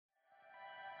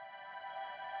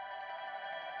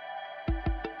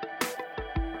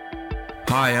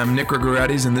Hi, I'm Nick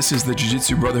Gregoratis, and this is the Jiu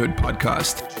Jitsu Brotherhood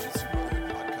podcast,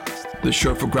 the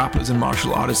show for grapplers and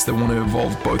martial artists that want to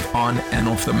evolve both on and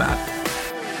off the mat.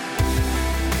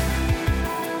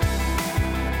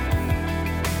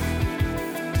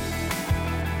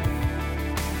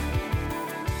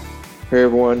 Hey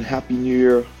everyone, Happy New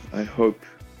Year. I hope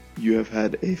you have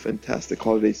had a fantastic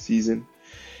holiday season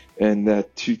and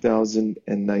that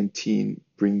 2019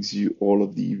 brings you all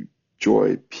of the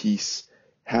joy, peace,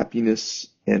 happiness,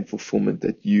 and fulfillment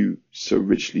that you so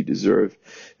richly deserve.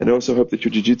 And I also hope that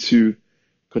your jiu-jitsu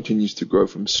continues to grow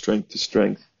from strength to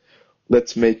strength.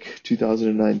 Let's make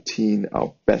 2019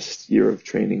 our best year of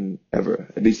training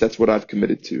ever. At least that's what I've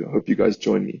committed to. I hope you guys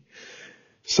join me.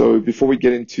 So before we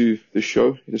get into the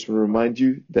show, I just want to remind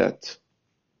you that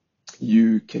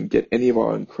you can get any of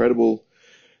our incredible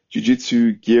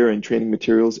jiu-jitsu gear and training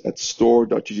materials at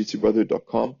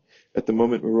store.jiujitsubrotherhood.com. At the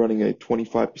moment, we're running a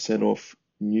 25% off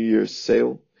New Year's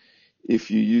sale.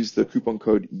 If you use the coupon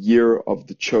code Year of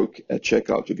the Choke at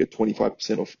checkout, you'll get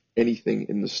 25% off anything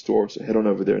in the store. So head on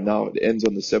over there now. It ends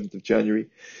on the 7th of January.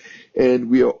 And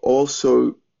we are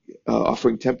also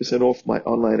offering 10% off my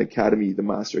online academy, the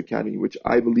Master Academy, which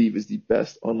I believe is the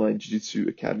best online jiu-jitsu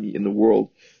academy in the world.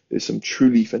 There's some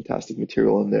truly fantastic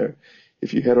material in there.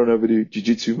 If you head on over to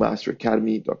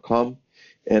jujitsumasteracademy.com,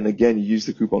 and again, you use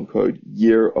the coupon code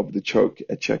Year of the Choke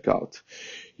at checkout,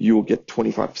 you will get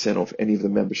 25% off any of the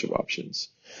membership options.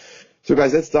 So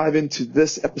guys, let's dive into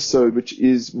this episode, which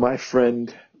is my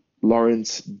friend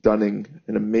Lawrence Dunning,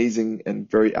 an amazing and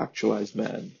very actualized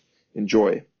man.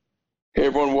 Enjoy. Hey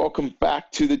everyone, welcome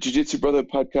back to the Jiu Jitsu Brotherhood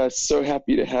podcast. So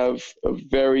happy to have a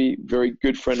very, very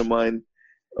good friend of mine.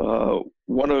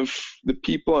 One of the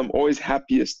people I'm always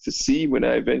happiest to see when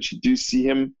I eventually do see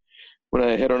him. When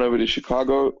I head on over to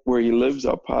Chicago, where he lives,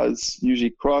 our paths usually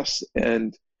cross,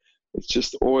 and it's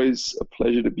just always a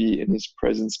pleasure to be in his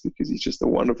presence because he's just a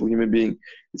wonderful human being.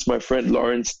 It's my friend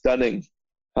Lawrence Dunning.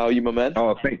 How are you, my man?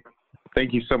 Oh,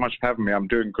 thank you so much for having me. I'm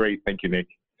doing great. Thank you, Nick.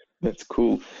 That's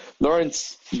cool.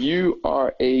 Lawrence, you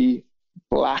are a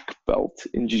black belt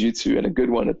in Jiu-Jitsu and a good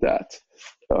one at that.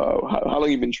 How long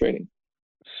have you been training?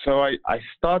 So I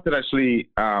started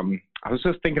actually, I was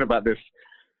just thinking about this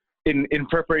in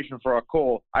preparation for our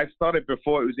call. I started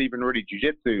before it was even really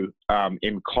Jiu-Jitsu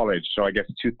in college. So I guess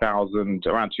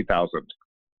around 2000.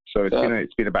 So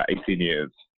it's been about 18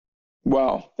 years.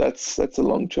 Wow, that's a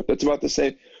long trip. That's about the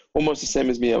same, almost the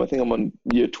same as me. I think I'm on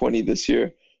year 20 this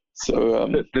year. So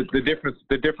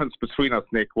the difference between us,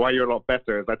 Nick, why you're a lot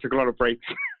better is I took a lot of breaks.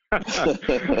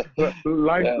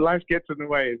 Life gets in the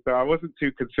way, so I wasn't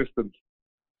too consistent.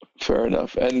 Fair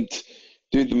enough. And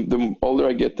dude, the older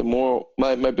I get, the more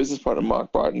my business partner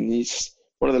Mark Barton. He's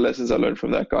one of the lessons I learned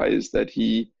from that guy is that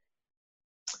in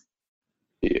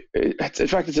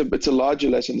fact it's a larger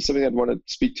lesson. It's something I'd want to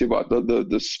speak to you about.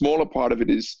 The smaller part of it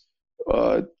is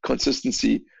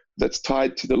consistency that's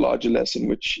tied to the larger lesson,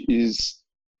 which is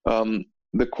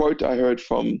the quote I heard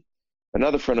from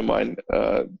another friend of mine,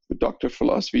 Dr.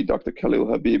 Philosophy, Dr. Khalil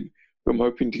Habib, who I'm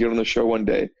hoping to get on the show one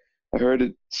day. I heard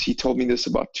it. He told me this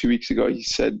about 2 weeks ago. He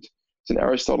said, it's an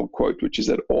Aristotle quote, which is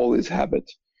that all is habit.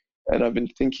 And I've been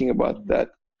thinking about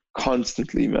that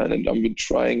constantly, man. And I've been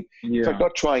trying, in fact,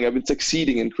 not trying, I've been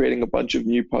succeeding in creating a bunch of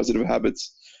new positive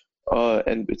habits.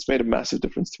 And it's made a massive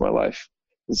difference to my life.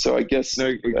 And so I guess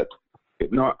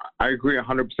No, I agree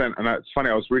 100%. And it's funny,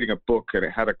 I was reading a book and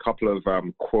it had a couple of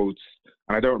quotes,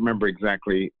 and I don't remember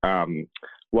exactly.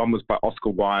 One was by Oscar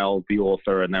Wilde, the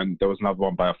author, and then there was another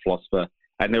one by a philosopher.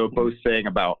 And they were both saying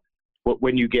about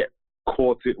when you get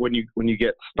caught, when you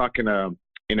get stuck in a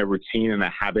routine and a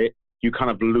habit, you kind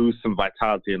of lose some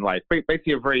vitality in life.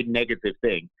 Basically, a very negative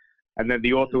thing. And then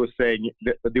the author was saying,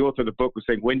 the author of the book was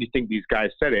saying, when do you think these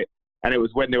guys said it? And it was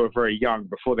when they were very young,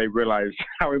 before they realized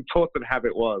how important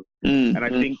habit was. And I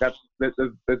think there's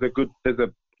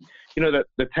the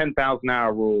 10,000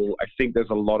 hour rule. I think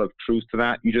there's a lot of truth to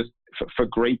that. You just, for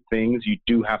great things, you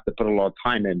do have to put a lot of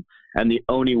time in. And the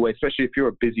only way, especially if you're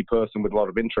a busy person with a lot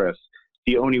of interests,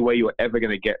 the only way you're ever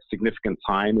going to get significant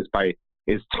time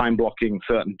is time blocking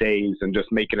certain days and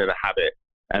just making it a habit.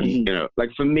 And,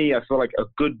 like for me, I feel like a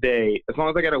good day, as long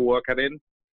as I get a workout in,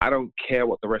 I don't care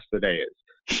what the rest of the day is.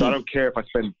 So I don't care if I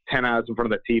spend 10 hours in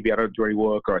front of the TV, I don't do any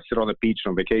work, or I sit on the beach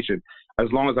on vacation.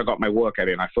 As long as I got my workout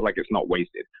in, I feel like it's not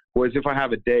wasted. Whereas if I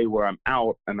have a day where I'm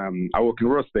out and I work in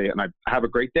real estate and I have a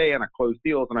great day and I close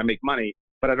deals and I make money,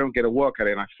 but I don't get a workout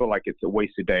in, I feel like it's a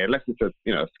wasted day, unless it's a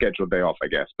scheduled day off, I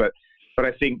guess. But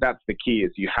I think that's the key,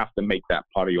 is you have to make that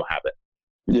part of your habit.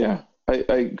 Yeah, I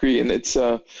agree. And it's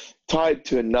tied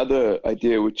to another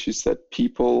idea, which is that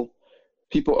people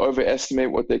people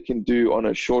overestimate what they can do on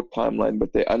a short timeline,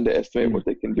 but they underestimate what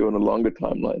they can do on a longer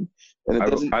timeline. And it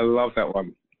doesn't. I love that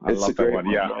one. I love that one.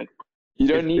 Yeah. Right? You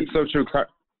don't need. It's so true.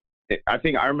 I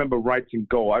think I remember writing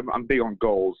goals. I'm big on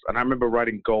goals, and I remember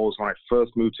writing goals when I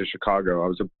first moved to Chicago. I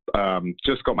was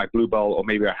just got my blue belt, or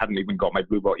maybe I hadn't even got my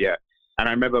blue belt yet. And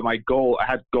I remember my goal. I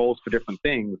had goals for different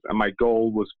things, and my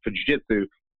goal was for jiu-jitsu.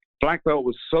 Black belt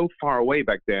was so far away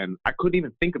back then. I couldn't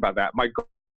even think about that. My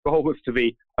goal was to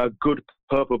be a good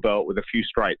purple belt with a few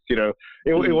stripes. You know,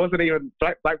 it wasn't even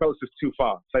black belt was just too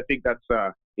far. So I think that's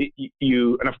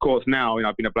and of course now, you know,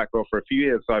 I've been a black belt for a few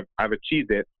years, so I've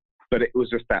achieved it. But it was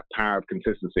just that power of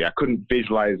consistency. I couldn't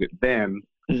visualize it then,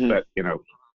 but you know.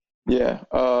 Yeah,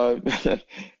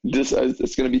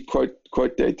 it's going to be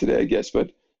quote day today, I guess.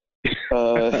 But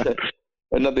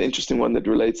another interesting one that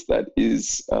relates to that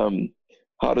is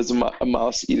how does a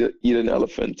mouse eat an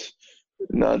elephant?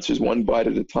 And the answer is one bite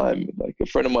at a time. Like a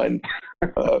friend of mine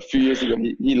a few years ago,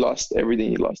 he lost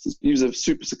everything. He was a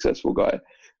super successful guy,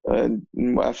 and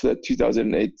after that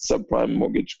 2008 subprime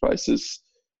mortgage crisis,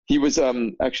 he was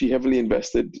actually heavily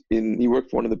invested in. He worked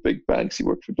for one of the big banks. He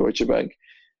worked for Deutsche Bank,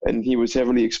 and he was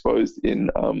heavily exposed in.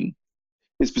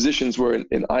 His positions were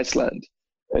in Iceland,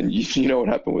 and you know what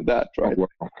happened with that, right? Oh,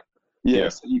 wow.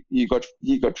 Yes, he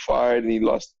got fired, and he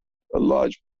lost a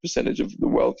large percentage of the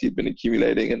wealth he'd been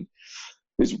accumulating, and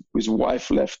his wife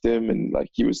left him, and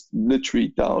like he was literally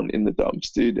down in the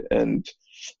dumps, dude. And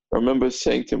I remember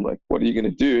saying to him, like, "What are you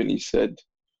gonna do?" And he said,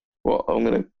 "Well, I'm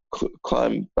gonna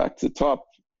climb back to the top."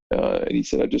 And he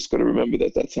said, "I just got to remember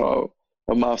that that's how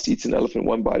a mouse eats an elephant,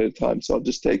 one bite at a time. So I'll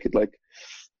just take it like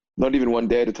not even one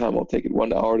day at a time. I'll take it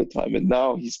 1 hour at a time." And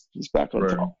now he's back on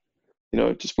top. You know,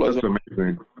 it just blows up. That's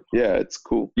amazing. Yeah, it's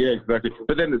cool. Yeah, exactly.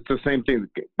 But then it's the same thing.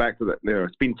 Back to that. You know,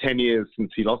 it's been 10 years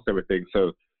since he lost everything.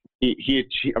 So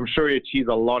I'm sure he achieved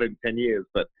a lot in 10 years.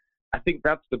 But I think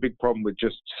that's the big problem with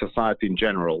just society in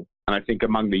general, and I think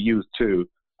among the youth too.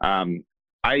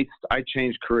 I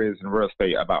changed careers in real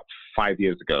estate about 5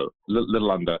 years ago,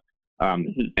 little under.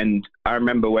 And I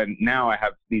remember when now I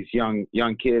have these young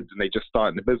kids, and they just start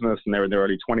in the business, and they're in their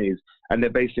early 20s, and they're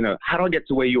based, you know, how do I get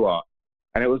to where you are?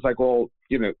 And it was like, well,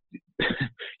 you know,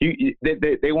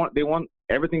 they want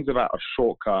everything's about a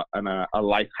shortcut and a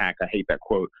life hack. I hate that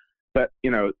quote, but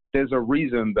you know, there's a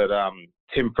reason that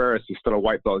Tim Ferriss is still a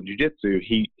white belt in jiu-jitsu.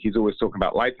 He's always talking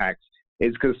about life hacks.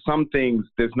 Is because some things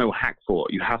there's no hack for.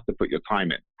 You have to put your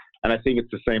time in. And I think it's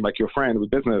the same like your friend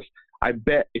with business. I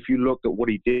bet if you looked at what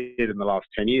he did in the last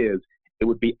 10 years, it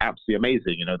would be absolutely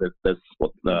amazing. You know, there's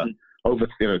over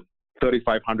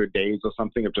 3,500 days or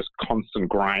something of just constant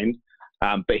grind.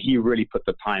 But he really put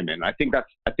the time in. I think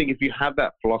if you have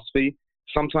that philosophy,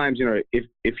 sometimes, you know,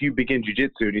 if you begin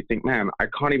jiu-jitsu and you think, man, I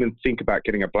can't even think about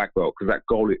getting a black belt because that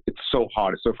goal, it's so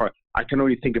hard, it's so far. I can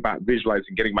only think about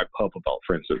visualizing getting my purple belt,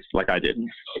 for instance, like I did.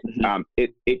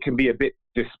 It can be a bit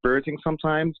dispiriting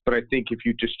sometimes, but I think if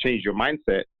you just change your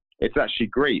mindset, it's actually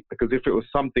great, because if it was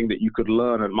something that you could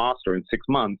learn and master in 6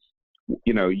 months,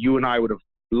 you know, you and I would have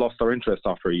lost our interest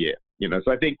after a year, you know.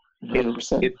 So I think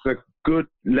it's a good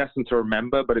lesson to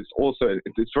remember, but it's also,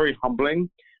 it's very humbling.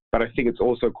 But I think it's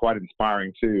also quite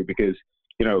inspiring too, because,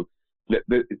 you know,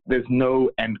 there's no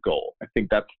end goal. I think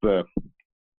that's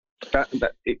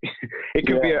it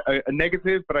could be a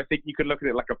negative, but I think you could look at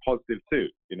it like a positive too,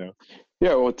 you know?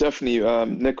 Yeah, well, definitely.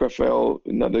 Nick Raphael,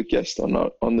 another guest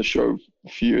on the show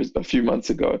a few months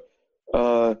ago,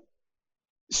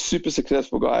 super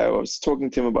successful guy. I was talking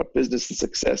to him about business and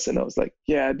success, and I was like,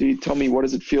 yeah, dude, tell me, what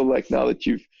does it feel like now that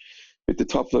you've hit the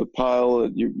top of the pile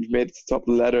and you've made it to the top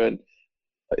of the ladder? And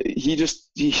he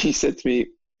said to me,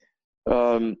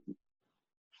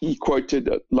 he quoted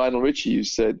Lionel Richie, who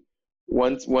said,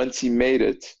 once he made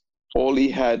it, all he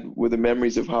had were the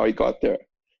memories of how he got there.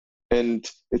 And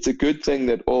it's a good thing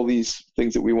that all these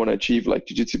things that we want to achieve, like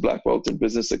Jiu-Jitsu Black Belt and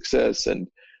business success and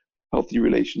healthy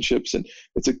relationships, and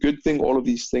it's a good thing all of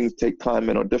these things take time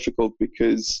and are difficult,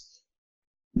 because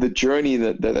the journey,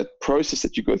 that process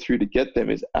that you go through to get them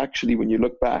is actually, when you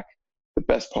look back, the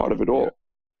best part of it all.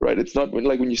 Right? It's not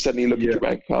like when you suddenly look at your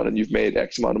bank account and you've made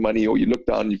X amount of money, or you look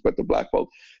down and you've got the black belt.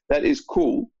 That is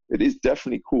cool. It is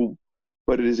definitely cool,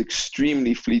 but it is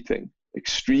extremely fleeting.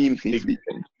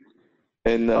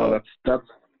 And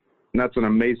that's an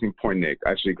amazing point, Nick,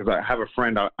 actually, because I have a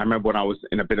friend, I remember when I was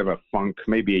in a bit of a funk,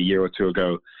 maybe a year or two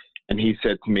ago, and he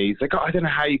said to me, he's like, oh, I don't know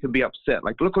how you can be upset.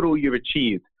 Like, look at all you've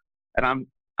achieved. And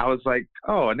I was like,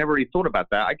 oh, I never really thought about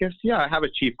that. I guess, yeah, I have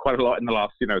achieved quite a lot in the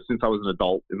last, you know, since I was an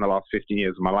adult, in the last 15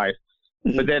 years of my life.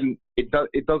 But then it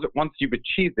doesn't, once you've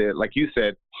achieved it, like you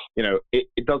said, you know,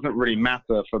 it doesn't really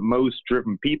matter. For most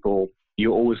driven people,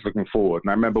 you're always looking forward.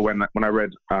 And I remember when I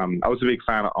read, I was a big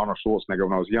fan of Arnold Schwarzenegger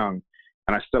when I was young,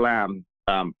 and I still am,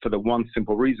 for the one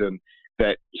simple reason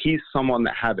that he's someone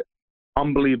that had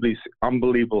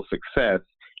unbelievable success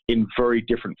in very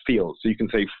different fields. So you can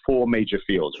say 4 major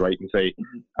fields, right? You can say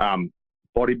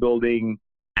bodybuilding,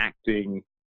 acting,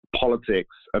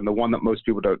 politics, and the one that most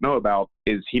people don't know about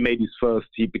is he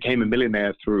became a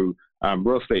millionaire through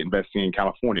real estate investing in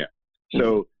California.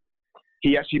 So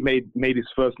he actually made his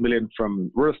first million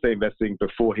from real estate investing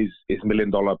before his $1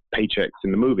 million paychecks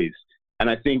in the movies. And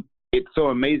I think it's so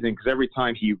amazing because every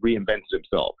time he reinvents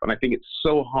himself, and I think it's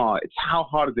so hard. It's how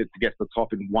hard is it to get to the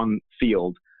top in one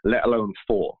field, let alone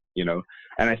 4, you know?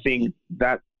 And I think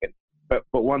that, but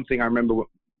one thing I remember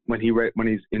when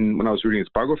I was reading his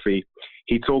biography,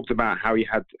 he talked about how he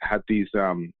had these,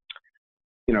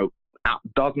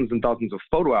 dozens and dozens of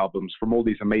photo albums from all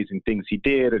these amazing things he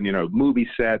did, and, movie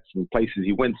sets and places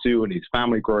he went to, and his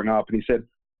family growing up. And he said,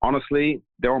 honestly,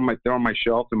 they're on my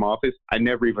shelf in my office. I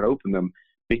never even open them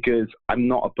because I'm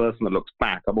not a person that looks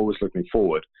back. I'm always looking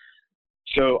forward.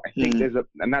 So I think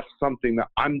and that's something that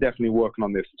I'm definitely working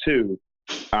on this too.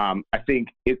 I think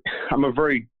I'm a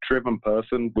very driven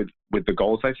person with the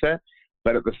goals I set,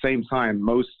 but at the same time,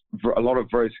 a lot of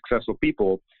very successful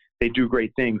people, they do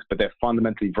great things, but they're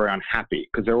fundamentally very unhappy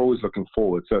because they're always looking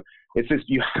forward. So it's just,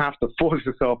 you have to force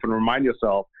yourself and remind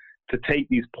yourself to take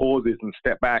these pauses and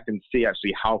step back and see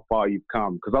actually how far you've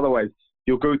come. Because otherwise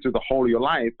you'll go through the whole of your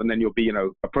life and then you'll be,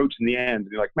 approaching the end and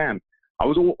you're like, man, I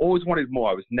always wanted more.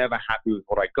 I was never happy with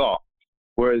what I got.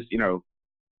 Whereas,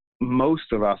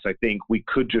 most of us, I think we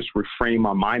could just reframe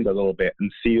our mind a little bit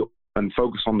and see and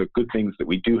focus on the good things that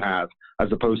we do have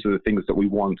as opposed to the things that we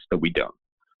want that we don't.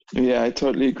 Yeah, I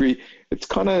totally agree. It's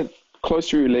kind of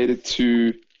closely related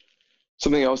to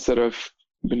something else that I've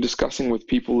been discussing with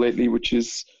people lately, which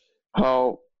is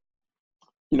how,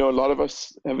 a lot of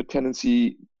us have a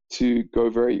tendency to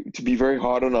be very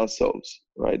hard on ourselves,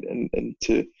 right? And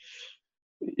to,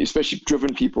 especially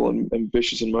driven people and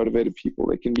ambitious and motivated people,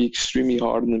 they can be extremely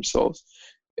hard on themselves.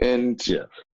 And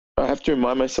I have to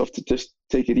remind myself to just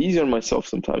take it easy on myself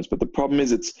sometimes. But the problem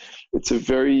is it's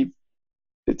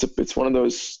one of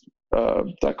those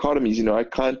dichotomies. I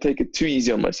can't take it too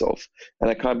easy on myself, and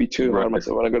I can't be too hard on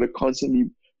myself. And I got to constantly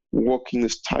walking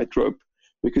this tightrope,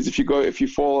 because if you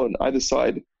fall on either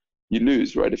side, you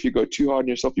lose, right? If you go too hard on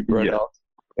yourself, you burn out,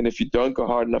 and if you don't go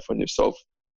hard enough on yourself,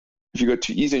 if you go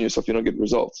too easy on yourself, you don't get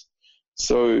results.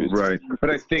 So but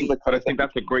I think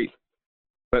that's a great.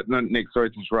 But no, Nick, sorry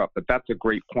to interrupt, but that's a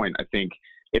great point. I think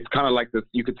it's kind of like this.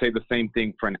 You could say the same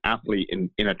thing for an athlete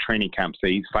in a training camp.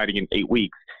 Say he's fighting in 8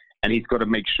 weeks, and he's got to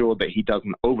make sure that he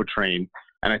doesn't overtrain.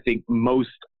 And I think most,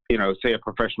 say a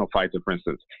professional fighter, for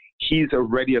instance, he's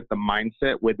already at the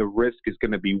mindset where the risk is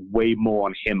going to be way more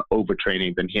on him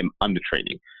overtraining than him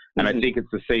undertraining. And I think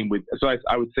it's the same so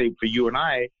I would say for you and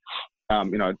I,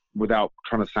 without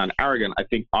trying to sound arrogant, I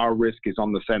think our risk is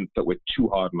on the sense that we're too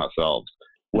hard on ourselves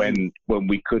when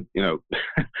we could,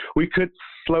 we could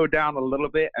slow down a little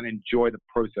bit and enjoy the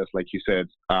process, like you said,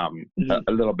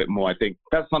 a little bit more. I think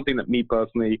that's something that me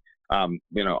personally,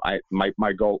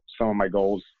 my goal, some of my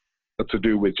goals are to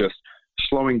do with just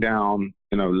slowing down,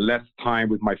 less time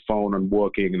with my phone and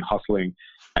working and hustling,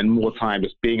 and more time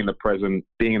just being in the present,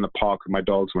 being in the park with my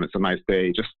dogs when it's a nice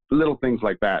day, just little things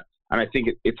like that. And I think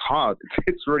it's hard.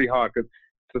 It's really hard because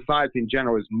society in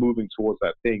general is moving towards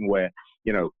that thing where,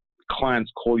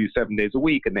 clients call you 7 days a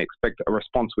week and they expect a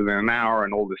response within an hour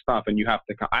and all this stuff. And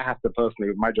I have to personally,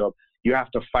 with my job, you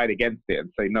have to fight against it and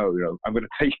say, no, I'm going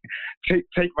to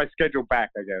take my schedule back,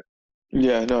 I guess.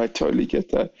 Yeah, no, I totally get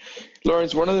that.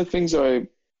 Lawrence, one of the things I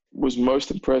was most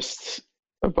impressed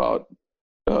with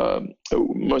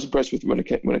when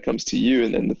it comes to you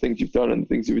and the things you've done and the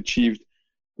things you've achieved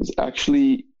is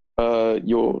actually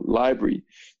your library.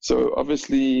 So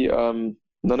obviously,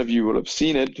 none of you will have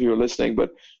seen it who are listening,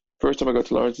 but first time I got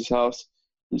to Lawrence's house,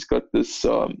 he's got this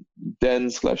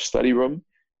den/study room,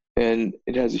 and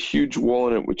it has a huge wall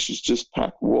in it, which is just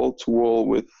packed wall to wall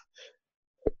with,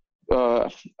 I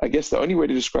guess the only way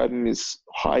to describe them is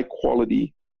high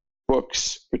quality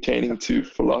books pertaining to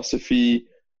philosophy,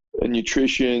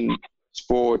 nutrition,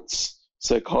 sports,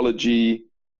 psychology.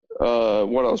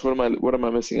 What else? What am I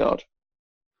missing out?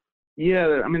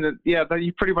 Yeah, I mean,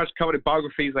 you pretty much covered it.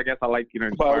 Biographies, I guess. I like,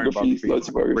 inspiring biographies, lots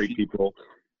of biographies. Great people.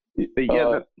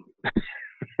 But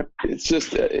it's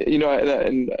just, and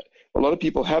a lot of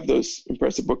people have those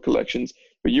impressive book collections,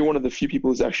 but you're one of the few people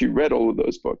who's actually read all of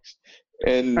those books.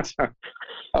 And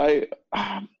I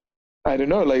don't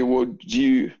know, like,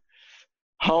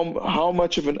 how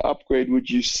much of an upgrade would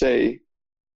you say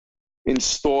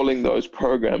installing those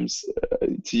programs,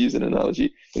 to use an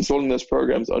analogy, installing those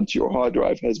programs onto your hard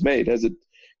drive has made?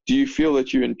 Do you feel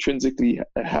that you're intrinsically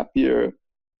a happier,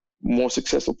 more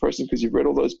successful person because you've read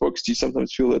all those books? Do you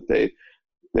sometimes feel that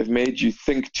they've made you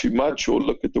think too much or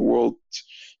look at the world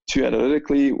too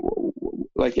analytically?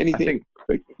 Like anything,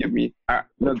 give me.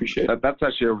 No, appreciate it.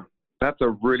 That's a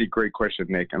really great question,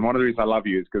 Nick. And one of the reasons I love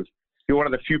you is because you're one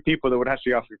of the few people that would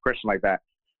actually ask a question like that.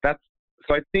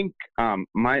 So I think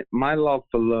my love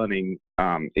for learning,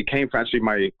 it came from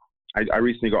actually I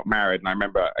recently got married, and I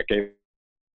remember I gave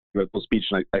a little speech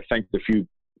and I thanked a few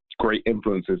great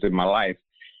influences in my life.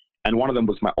 And one of them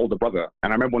was my older brother.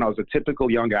 And I remember when I was a typical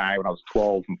young guy, when I was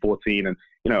 12 and 14, and,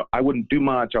 I wouldn't do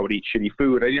much. I would eat shitty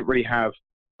food. I didn't really have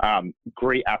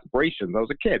great aspirations. I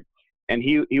was a kid. And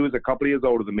he was a couple of years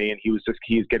older than me, and he was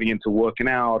getting into working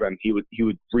out, and he would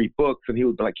read books, and he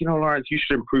would be like, Lawrence, you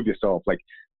should improve yourself. Like,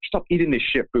 stop eating this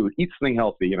shit food. Eat something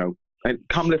healthy, and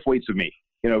come lift weights with me.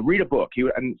 Read a book.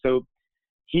 So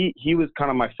he was kind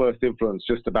of my first influence,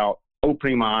 just about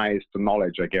opening my eyes to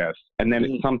knowledge, I guess. And then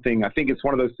it's something, I think it's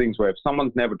one of those things where if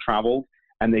someone's never traveled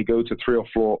and they go to 3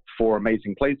 or 4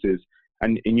 amazing places,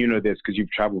 and you know this because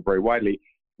you've traveled very widely,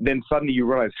 then suddenly you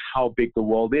realize how big the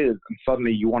world is, and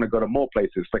suddenly you want to go to more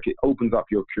places. Like, it opens up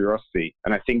your curiosity.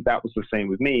 And I think that was the same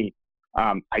with me.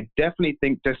 I definitely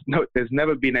think there's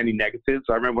never been any negatives.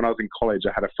 I remember when I was in college,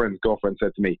 I had a friend's girlfriend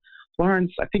said to me,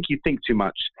 Lawrence, I think you think too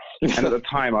much. And at the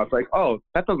time I was like, oh,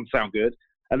 that doesn't sound good.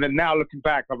 And then now looking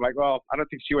back, I'm like, well, I don't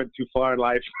think she went too far in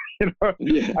life.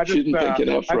 Yeah, I didn't think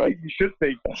enough, I right? think you should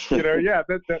think, yeah,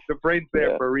 the brain's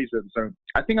there for a reason. So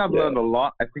I think I've learned a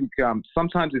lot. I think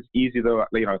sometimes it's easy though.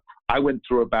 I went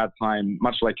through a bad time,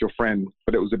 much like your friend,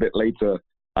 but it was a bit later,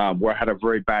 where I had a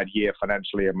very bad year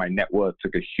financially and my net worth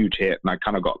took a huge hit, and I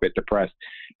kind of got a bit depressed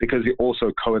because it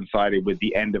also coincided with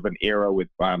the end of an era with,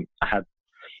 I had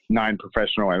 9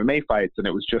 professional MMA fights, and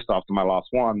it was just after my last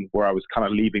one where I was kind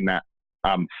of leaving that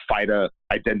fighter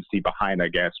identity behind, I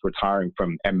guess, retiring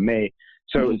from MMA.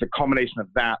 So it was a combination of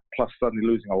that plus suddenly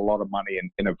losing a lot of money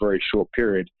in a very short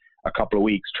period, a couple of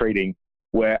weeks trading,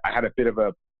 where I had a bit of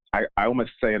I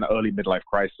almost say an early midlife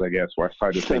crisis, I guess, where I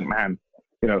started to think, man,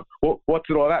 what's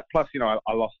it all that? Plus,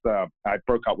 I lost, I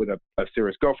broke up with a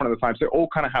serious girlfriend at the time. So it all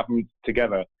kind of happened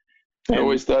together. It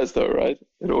always does though, right?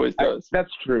 It always does.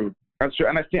 That's true. That's true.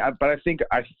 And I think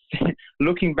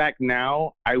looking back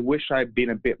now, I wish I'd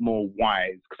been a bit more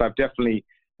wise, because I've definitely,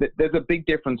 there's a big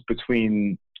difference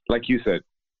between, like you said,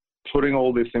 putting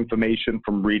all this information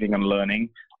from reading and learning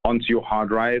onto your hard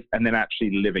drive and then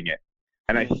actually living it.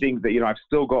 And I think that, I've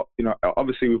still got,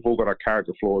 obviously we've all got our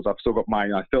character flaws. I've still got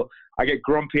mine. I get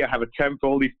grumpy. I have a temper,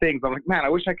 all these things. I'm like, man, I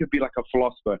wish I could be like a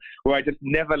philosopher where I just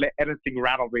never let anything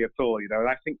rattle me at all, And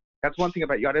I think that's one thing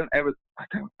about you. I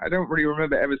don't really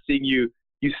remember ever seeing you.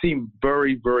 You seem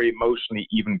very, very emotionally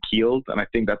even keeled. And I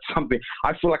think that's something,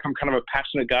 I feel like I'm kind of a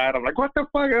passionate guy, and I'm like, what the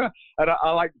fuck? And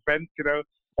I like vent,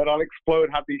 and I'll explode,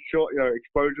 have these short,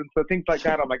 explosions. So things like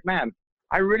that. I'm like, man,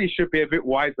 I really should be a bit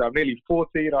wiser. I'm nearly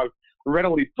 40, I've read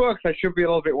all these books. I should be a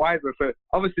little bit wiser. So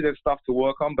obviously there's stuff to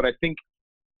work on, but I think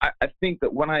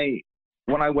that when I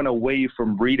went away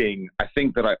from reading, I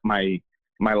think that my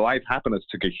life happiness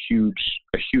took a huge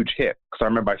hit. Because I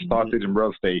remember I started in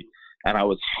real estate, and I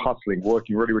was hustling,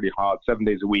 working really, really hard, 7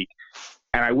 days a week.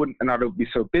 And I would be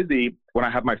so busy. When I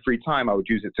had my free time, I would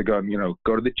use it to go and,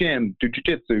 go to the gym, do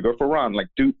jiu-jitsu, go for a run, like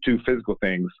do physical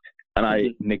things. And I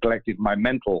neglected my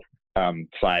mental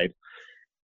side.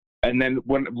 And then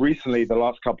recently, the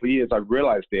last couple of years, I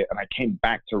realized it, and I came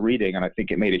back to reading, and I think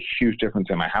it made a huge difference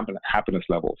in my happiness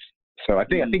levels. So I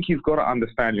think you've got to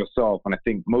understand yourself. And I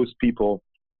think most people,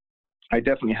 I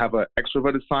definitely have an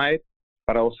extroverted side,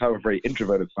 but I also have a very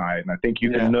introverted side. And I think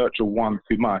you can nurture one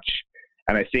too much.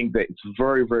 And I think that it's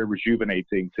very, very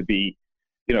rejuvenating to be,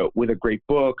 with a great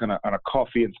book and a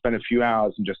coffee and spend a few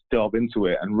hours and just delve into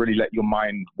it and really let your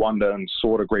mind wander and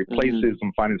soar to great places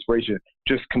and find inspiration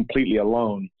just completely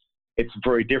alone. It's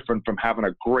very different from having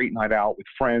a great night out with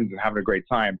friends and having a great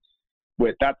time,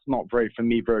 where that's not very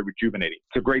rejuvenating.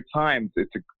 It's a great time.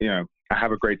 I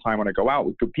have a great time when I go out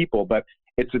with good people, but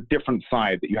it's a different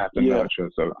side that you have to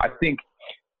nurture. So I think,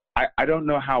 I don't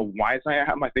know how wise I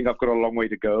am. I think I've got a long way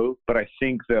to go, but I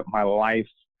think that my life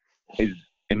is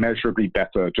immeasurably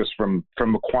better just from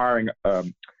acquiring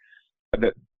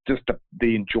the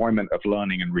enjoyment of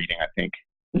learning and reading, I think.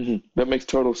 That makes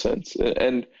total sense.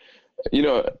 And,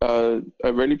 I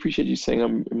really appreciate you saying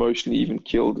I'm emotionally even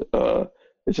keeled.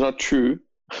 It's not true.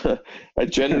 I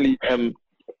generally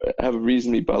have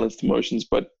reasonably balanced emotions,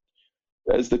 but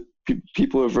as the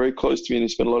people who are very close to me and who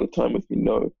spend a lot of time with me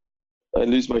know, I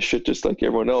lose my shit just like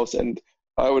everyone else. And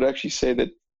I would actually say that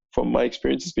from my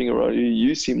experiences being around you,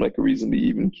 you seem like a reasonably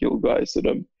even-keeled guy. So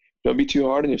don't be too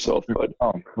hard on yourself, bud.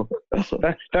 Oh,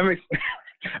 that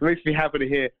makes me happy to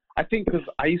hear. I think because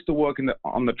I used to work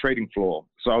on the trading floor,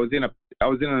 so I was in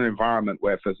an environment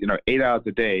where for 8 hours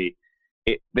a day,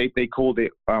 they called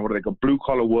it what do they call blue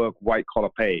collar work, white collar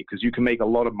pay, because you can make a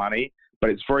lot of money, but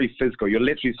it's very physical. You're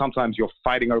literally sometimes you're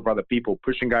fighting over other people,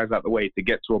 pushing guys out the way to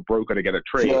get to a broker to get a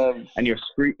trade, and you're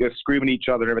screaming at each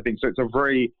other and everything. So it's a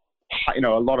very a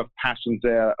lot of passions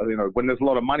there. When there's a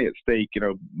lot of money at stake,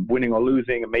 winning or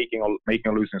losing and making or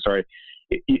losing. Sorry,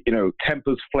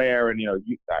 tempers flare, and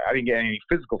I didn't get any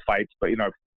physical fights, but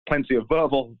plenty of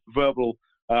verbal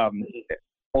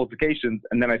altercations.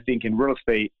 And then I think in real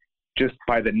estate, just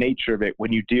by the nature of it,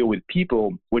 when you deal with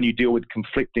people, when you deal with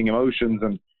conflicting emotions,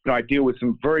 and I deal with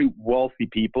some very wealthy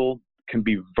people, can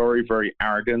be very, very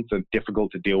arrogant and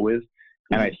difficult to deal with.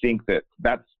 And I think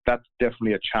that's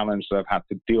definitely a challenge that I've had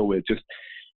to deal with. Just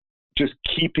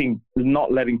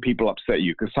not letting people upset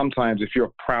you. Because sometimes if you're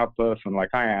a proud person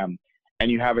like I am,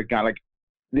 and you have a guy like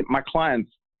my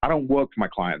clients, I don't work for my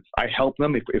clients. I help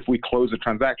them. If we close a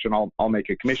transaction, I'll make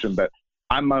a commission. But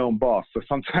I'm my own boss. So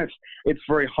sometimes it's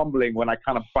very humbling when I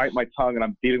kind of bite my tongue and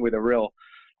I'm dealing with a real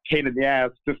pain in the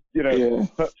ass, just,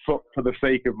 for the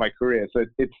sake of my career. So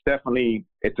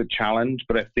it's a challenge,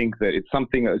 but I think that it's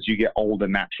something that as you get older,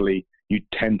 naturally, you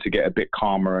tend to get a bit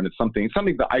calmer. And it's something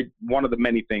that one of the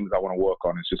many things I want to work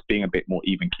on is just being a bit more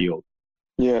even keeled.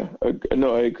 Yeah,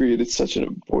 no, I agree. It's such an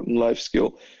important life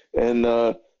skill. And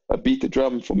I beat the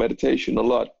drum for meditation a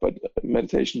lot, but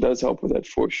meditation does help with that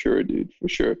for sure, dude, for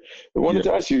sure. I wanted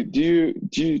to ask you, do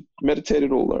you meditate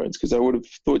at all, Lawrence? Because I would have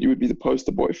thought you would be the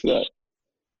poster boy for that.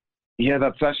 Yeah,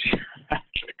 that's actually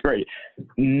great.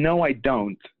 No, I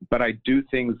don't, but I do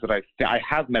things that I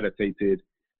have meditated,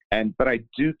 but I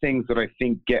do things that I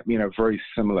think get me in a very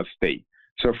similar state.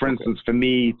 So, for instance, for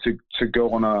me to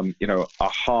go on a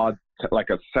hard,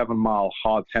 like a 7-mile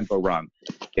hard tempo run,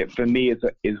 for me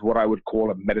is what I would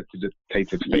call a meditative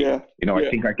state. I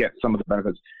think I get some of the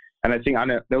benefits, and I think I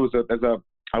know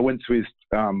I went to his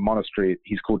monastery.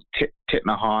 He's called Thich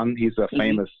Nhat Hanh. He's a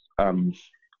famous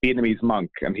Vietnamese monk,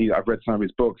 and I've read some of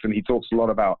his books, and he talks a lot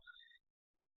about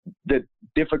the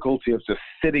difficulty of just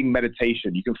sitting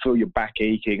meditation. You can feel your back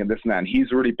aching and this and that. And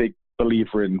he's a really big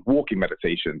believer in walking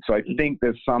meditation. So I think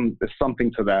there's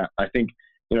something to that. I think,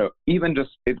 even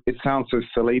just, it sounds so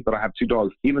silly, but I have 2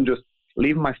 dogs. Even just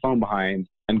leaving my phone behind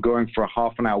and going for a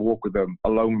half an hour walk with them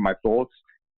alone with my thoughts,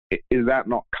 is that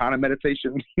not kind of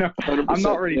meditation? I'm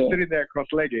not really sitting there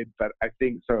cross-legged, but I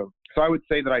think so. So I would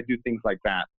say that I do things like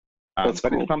that. But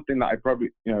cool. It's something that I probably,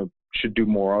 should do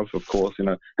more of course.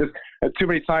 There's too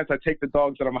many times I take the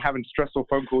dogs and I'm having stressful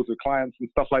phone calls with clients and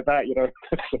stuff like that,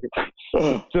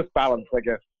 Just balance, I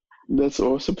guess. That's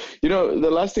awesome. The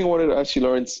last thing I wanted to ask you,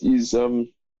 Lawrence, is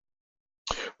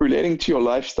relating to your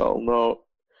lifestyle. Now,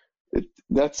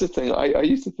 that's the thing. I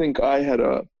used to think I had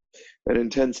an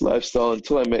intense lifestyle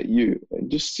until I met you. And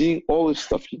just seeing all this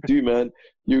stuff you do, man,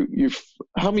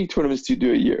 how many tournaments do you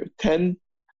do a year? 10?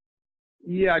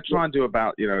 Yeah, I try and do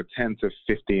about 10 to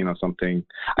 15 or something.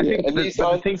 I think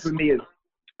the thing for me is,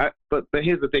 but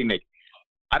here's the thing, Nick.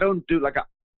 I don't do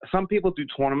some people do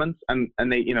tournaments and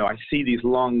they I see these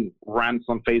long rants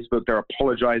on Facebook. They're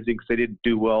apologizing because they didn't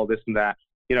do well, this and that.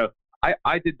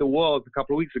 I did the Worlds a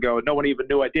couple of weeks ago and no one even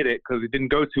knew I did it because it didn't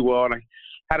go too well. And I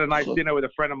had a nice dinner with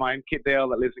a friend of mine, Kit Dale,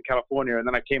 that lives in California, and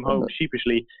then I came home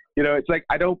sheepishly. It's like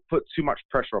I don't put too much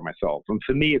pressure on myself. And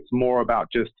for me, it's more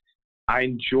about just I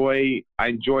enjoy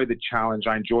the challenge.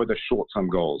 I enjoy the short-term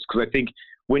goals because I think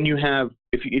when you have,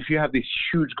 if you have these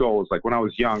huge goals, like when I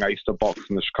was young, I used to box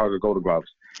in the Chicago Golden Gloves,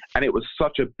 and it was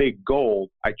such a big goal.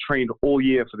 I trained all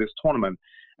year for this tournament,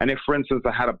 and if, for instance,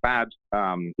 I had a bad,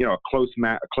 a close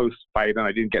fight, and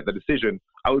I didn't get the decision,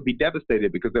 I would be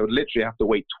devastated because I would literally have to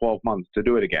wait 12 months to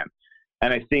do it again.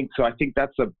 And I think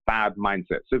that's a bad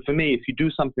mindset. So for me, if you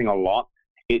do something a lot,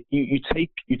 you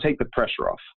take the pressure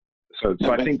off. So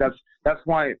I think that's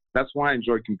why I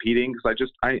enjoy competing,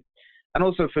 because and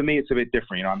also for me it's a bit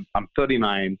different. I'm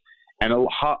 39, and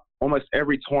almost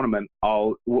every tournament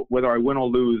whether I win or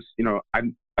lose,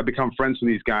 I become friends with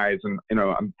these guys, and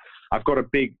I've got a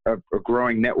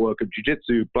growing network of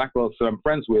jiu-jitsu black belts that I'm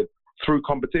friends with through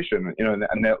competition,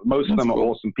 and most of them are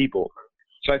awesome people.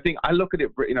 So I think I look at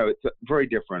it, it's very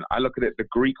different. I look at it the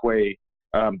Greek way.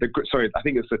 I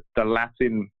think it's the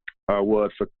Latin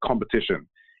word for competition.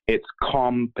 It's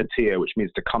competire, which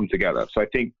means to come together. So I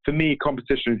think for me,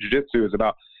 competition in jiu-jitsu is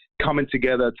about coming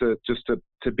together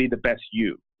to be the best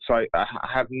you. So I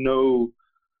have no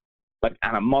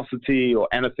animosity or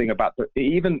anything about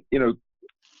even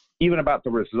even about the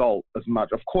result as much.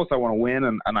 Of course, I want to win,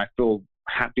 and I feel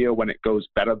happier when it goes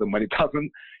better than when it doesn't.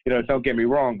 Don't get me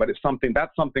wrong, but that's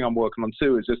something I'm working on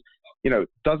too. Is just,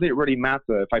 does it really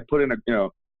matter if I put in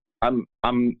I'm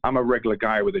a regular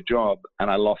guy with a job, and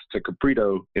I lost to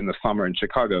Caprito in the summer in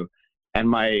Chicago, and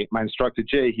my instructor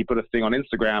Jay, he put a thing on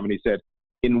Instagram, and he said,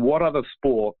 in what other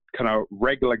sport can a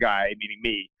regular guy, meaning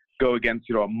me, go against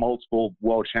a multiple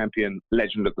world champion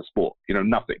legend of the sport?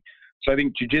 Nothing. So I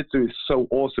think jiu-jitsu is so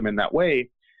awesome in that way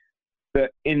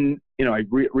that I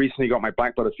recently got my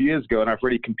black belt a few years ago, and I've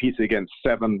already competed against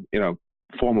 7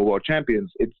 former world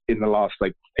champions. It's in the last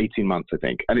 18 months, I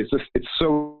think, and it's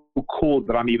so cool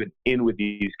that I'm even in with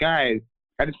these guys.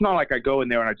 And it's not like I go in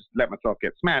there and I just let myself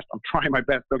get smashed. I'm trying my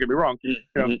best, don't get me wrong.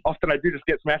 Often I do just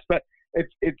get smashed, but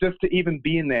it's just to even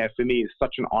be in there for me is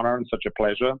such an honor and such a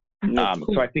pleasure.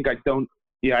 Cool. So I think I don't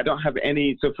have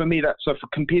any. So for me, for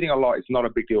competing a lot, it's not a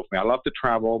big deal for me. I love to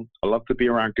travel. I love to be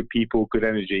around good people, good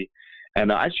energy.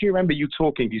 And I actually remember you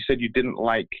talking. You said you didn't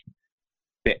like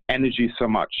the energy so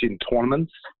much in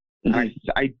tournaments.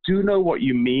 I do know what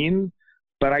you mean,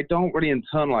 but I don't really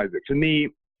internalize it. For me,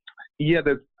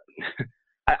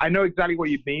 I know exactly what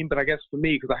you mean, but I guess for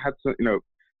me, because I had to,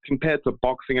 compared to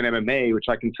boxing and MMA, which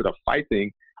I consider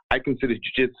fighting, I consider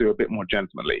jiu-jitsu a bit more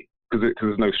gentlemanly because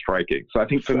there's no striking. So I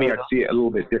think for me, I see it a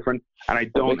little bit different, and I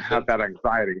don't have that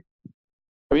anxiety.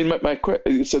 I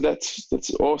mean, so that's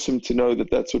awesome to know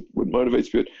that that's what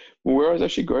motivates you. But where I was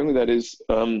actually going with that is,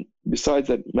 besides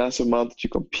that massive amount that you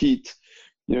compete,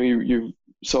 you're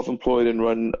self-employed and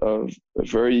run a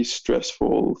very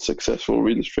stressful, successful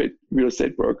real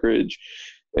estate brokerage,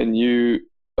 and you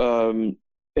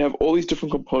have all these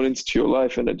different components to your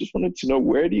life. And I just wanted to know,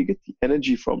 where do you get the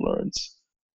energy from, Lawrence?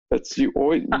 You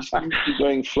seem to be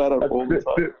going flat out all the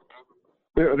time.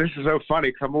 This is so funny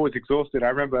because I'm always exhausted. I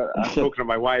remember talking to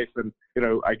my wife, and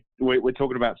we're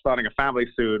talking about starting a family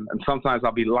soon. And sometimes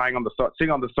I'll be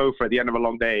sitting on the sofa at the end of a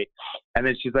long day, and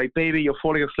then she's like, "Baby, you're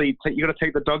falling asleep. You got to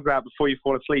take the dogs out before you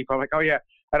fall asleep." I'm like, "Oh yeah."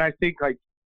 And I think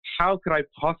how could I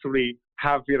possibly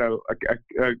have a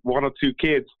 1 or 2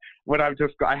 kids when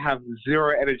I have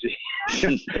zero energy? So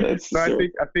I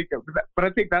think, but I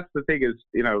think that's the thing is,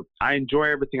 I enjoy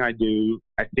everything I do.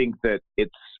 I think that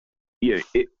it's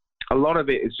a lot of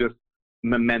it is just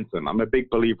momentum. I'm a big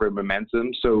believer in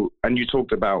momentum. So, and you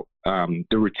talked about the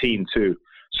routine too.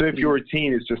 So if your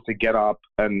routine is just to get up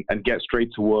and get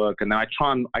straight to work, and then I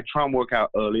try and work out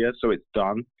earlier so it's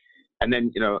done, and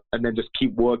then just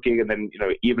keep working, and then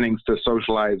evenings to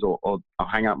socialize or I'll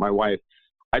hang out with my wife.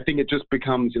 I think it just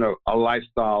becomes a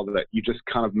lifestyle that you just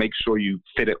kind of make sure you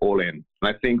fit it all in. And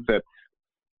I think that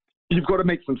you've got to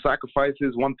make some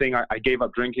sacrifices. One thing, I gave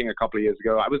up drinking a couple of years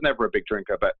ago. I was never a big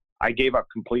drinker, but I gave up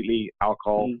completely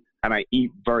alcohol, and I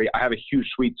have a huge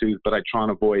sweet tooth, but I try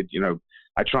and avoid,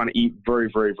 I try and eat very,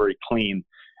 very, very clean.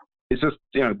 It's just,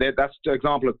 that's the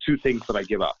example of 2 things that I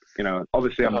give up.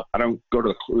 Obviously I don't go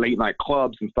to late night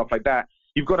clubs and stuff like that.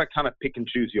 You've got to kind of pick and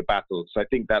choose your battles. So I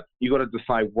think that you got to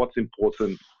decide what's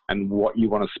important and what you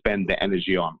want to spend the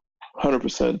energy on.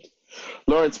 100%.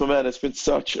 Lawrence, my man, it's been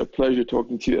such a pleasure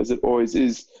talking to you, as it always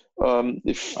is.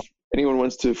 If anyone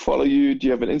wants to follow you, do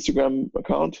you have an Instagram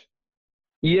account?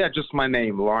 Yeah, just my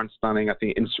name, Lawrence Stunning. I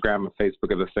think Instagram and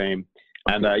Facebook are the same.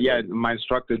 And my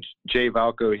instructor, Jay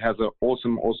Valco, he has an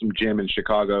awesome gym in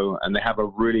Chicago, and they have a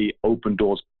really open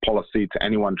doors policy to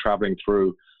anyone traveling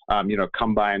through.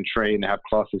 Come by and train. They have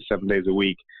classes 7 days a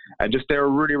week. And they're a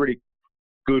really, really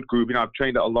good group. I've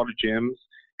trained at a lot of gyms,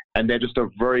 and they're just a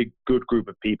very good group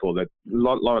of people. That a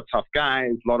lot of tough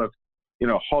guys, a lot of,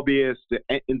 hobbyists,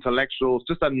 intellectuals,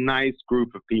 just a nice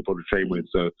group of people to train with.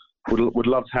 So would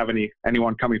love to have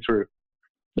anyone coming through.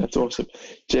 That's awesome.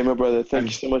 Jay, my brother, thank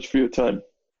you so much for your time.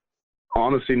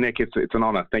 Honestly, Nick, it's an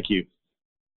honor. Thank you.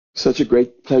 Such a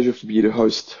great pleasure for me to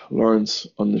host Lawrence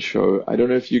on the show. I don't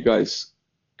know if you guys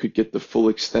could get the full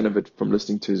extent of it from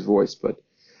listening to his voice, but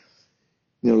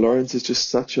Lawrence is just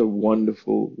such a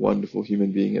wonderful, wonderful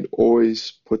human being, and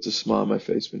always puts a smile on my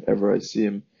face whenever I see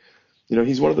him.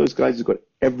 He's one of those guys who's got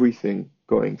everything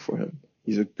going for him.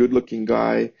 He's a good-looking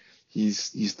guy.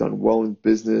 He's done well in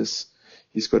business.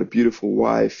 He's got a beautiful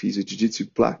wife. He's a Jiu Jitsu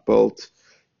Black belt.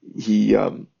 He's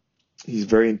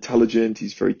very intelligent.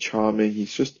 He's very charming.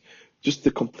 He's just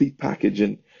the complete package.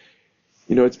 And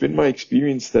it's been my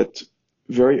experience that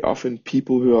very often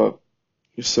people who are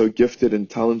so gifted and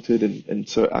talented and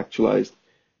so actualized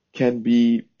can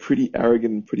be pretty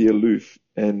arrogant and pretty aloof.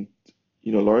 And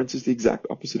Lawrence is the exact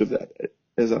opposite of that.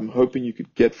 As I'm hoping you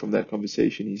could get from that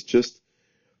conversation, he's just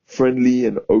friendly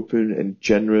and open and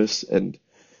generous, and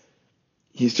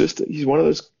he's one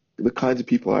of the kinds of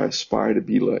people I aspire to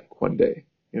be like one day.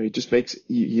 he just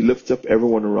he lifts up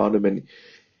everyone around him, and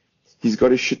he's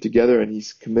got his shit together, and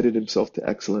he's committed himself to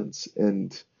excellence.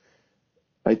 And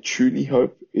I truly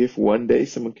hope if one day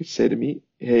someone could say to me,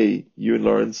 hey, you and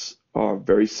Lawrence are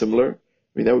very similar, I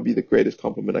mean, that would be the greatest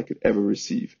compliment I could ever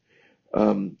receive.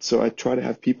 So I try to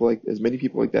have as many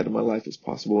people like that in my life as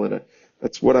possible. And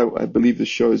that's what I believe the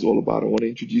show is all about. I want to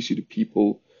introduce you to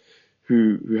people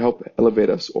who help elevate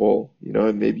us all,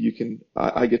 and maybe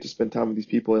I get to spend time with these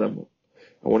people, and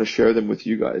I want to share them with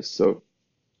you guys. So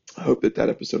I hope that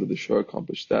episode of the show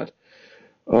accomplished that.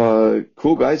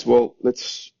 Cool, guys. Well,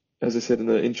 as I said in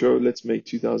the intro, let's make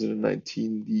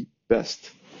 2019 the best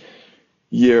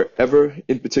year ever,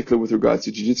 in particular with regards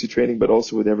to jiu-jitsu training, but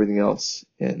also with everything else.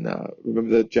 And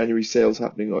remember the January sales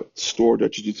happening at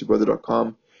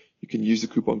store.jiujitsubrother.com. You can use the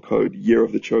coupon code Year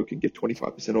of the Choke and get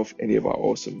 25% off any of our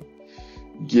awesome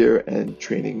gear and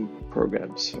training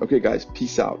programs. Okay, guys,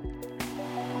 peace out.